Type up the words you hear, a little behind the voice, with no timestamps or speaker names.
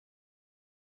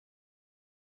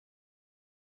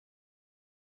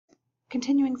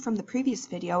Continuing from the previous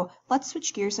video, let's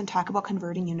switch gears and talk about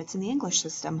converting units in the English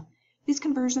system. These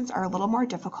conversions are a little more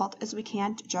difficult as we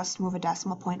can't just move a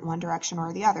decimal point one direction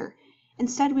or the other.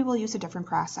 Instead, we will use a different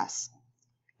process.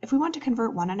 If we want to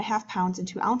convert 1½ pounds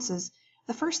into ounces,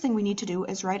 the first thing we need to do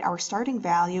is write our starting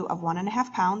value of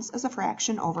 1½ pounds as a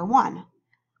fraction over 1.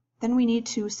 Then we need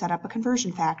to set up a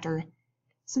conversion factor.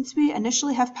 Since we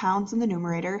initially have pounds in the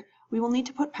numerator, we will need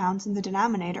to put pounds in the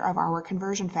denominator of our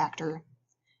conversion factor.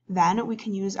 Then we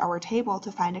can use our table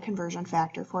to find a conversion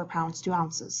factor for pounds to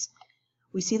ounces.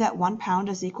 We see that 1 pound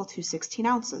is equal to 16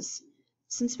 ounces.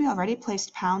 Since we already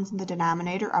placed pounds in the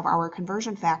denominator of our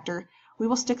conversion factor, we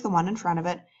will stick the 1 in front of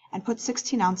it and put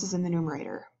 16 ounces in the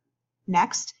numerator.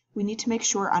 Next, we need to make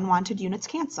sure unwanted units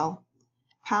cancel.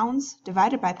 Pounds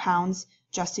divided by pounds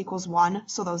just equals 1,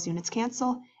 so those units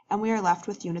cancel, and we are left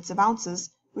with units of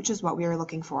ounces, which is what we are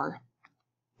looking for.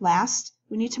 Last,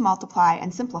 we need to multiply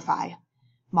and simplify.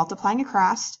 Multiplying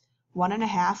across,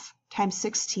 1½ times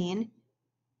 16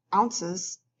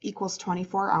 ounces equals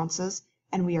 24 ounces,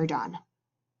 and we are done.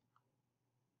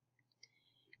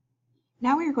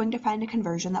 Now we are going to find a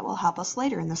conversion that will help us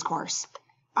later in this course.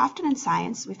 Often in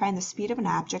science, we find the speed of an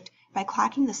object by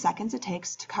clocking the seconds it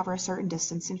takes to cover a certain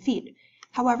distance in feet.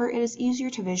 However, it is easier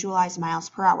to visualize miles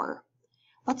per hour.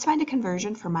 Let's find a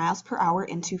conversion for miles per hour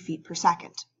into feet per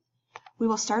second. We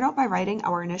will start out by writing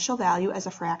our initial value as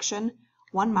a fraction,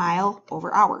 1 mile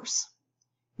over hours.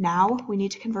 Now we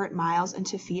need to convert miles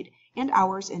into feet and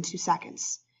hours into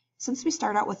seconds. Since we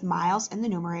start out with miles in the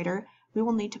numerator, we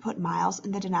will need to put miles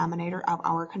in the denominator of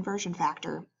our conversion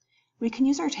factor. We can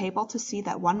use our table to see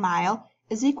that 1 mile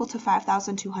is equal to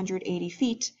 5,280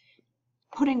 feet.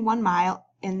 Putting 1 mile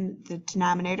in the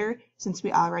denominator, since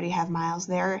we already have miles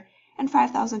there, and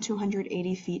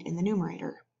 5,280 feet in the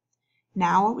numerator.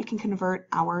 Now we can convert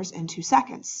hours into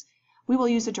seconds. We will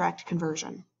use a direct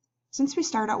conversion. Since we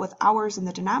start out with hours in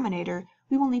the denominator,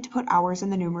 we will need to put hours in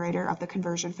the numerator of the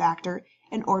conversion factor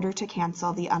in order to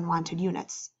cancel the unwanted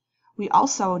units. We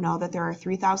also know that there are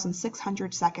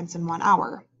 3,600 seconds in 1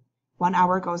 hour. 1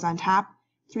 hour goes on top,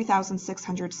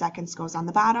 3,600 seconds goes on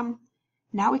the bottom.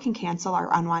 Now we can cancel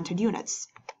our unwanted units.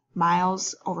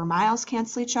 Miles over miles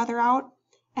cancel each other out,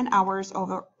 and hours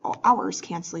over hours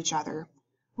cancel each other.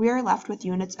 We are left with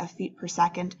units of feet per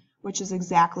second, which is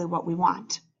exactly what we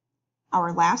want.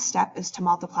 Our last step is to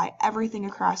multiply everything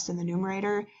across in the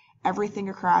numerator, everything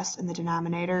across in the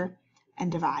denominator,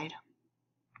 and divide.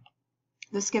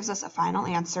 This gives us a final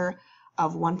answer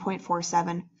of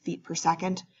 1.47 feet per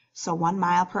second, so 1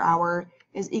 mile per hour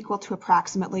is equal to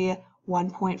approximately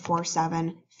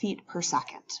 1.47 feet per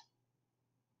second.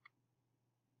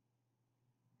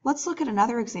 Let's look at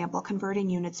another example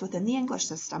converting units within the English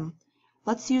system.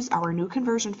 Let's use our new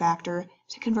conversion factor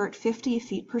to convert 50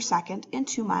 feet per second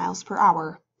into miles per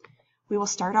hour. We will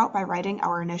start out by writing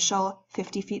our initial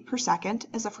 50 feet per second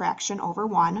as a fraction over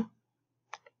 1.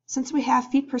 Since we have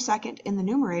feet per second in the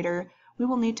numerator, we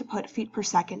will need to put feet per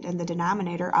second in the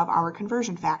denominator of our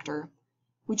conversion factor.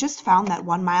 We just found that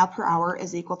 1 mile per hour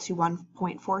is equal to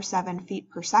 1.47 feet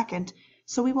per second,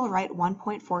 so we will write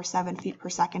 1.47 feet per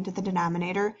second in the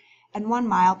denominator and 1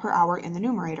 mile per hour in the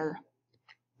numerator.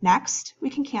 Next,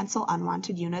 we can cancel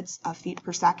unwanted units of feet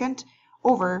per second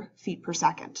over feet per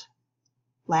second.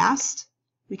 Last,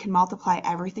 we can multiply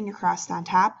everything across on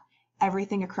top,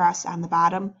 everything across on the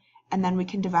bottom, and then we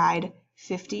can divide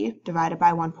 50 divided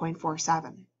by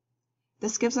 1.47.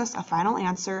 This gives us a final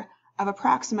answer of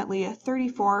approximately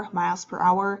 34 miles per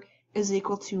hour is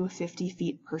equal to 50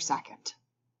 feet per second.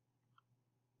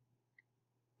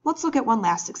 Let's look at one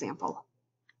last example.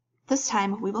 This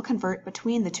time we will convert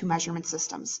between the two measurement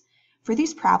systems. For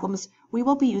these problems, we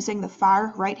will be using the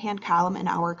far right-hand column in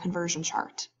our conversion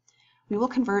chart. We will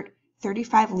convert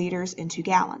 35 liters into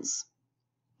gallons.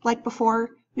 Like before,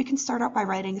 we can start out by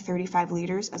writing 35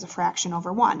 liters as a fraction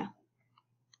over 1.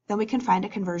 Then we can find a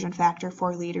conversion factor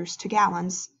for liters to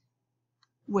gallons,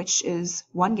 which is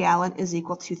 1 gallon is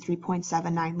equal to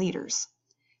 3.79 liters.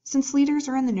 Since liters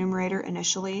are in the numerator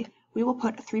initially, we will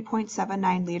put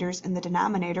 3.79 liters in the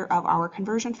denominator of our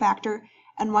conversion factor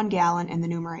and 1 gallon in the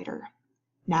numerator.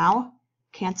 Now,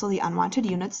 cancel the unwanted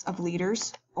units of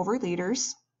liters over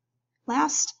liters.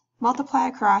 Last, multiply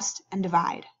across and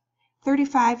divide.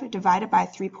 35 divided by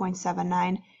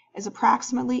 3.79 is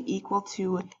approximately equal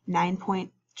to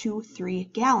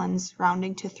 9.23 gallons,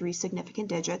 rounding to 3 significant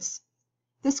digits.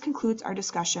 This concludes our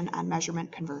discussion on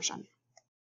measurement conversion.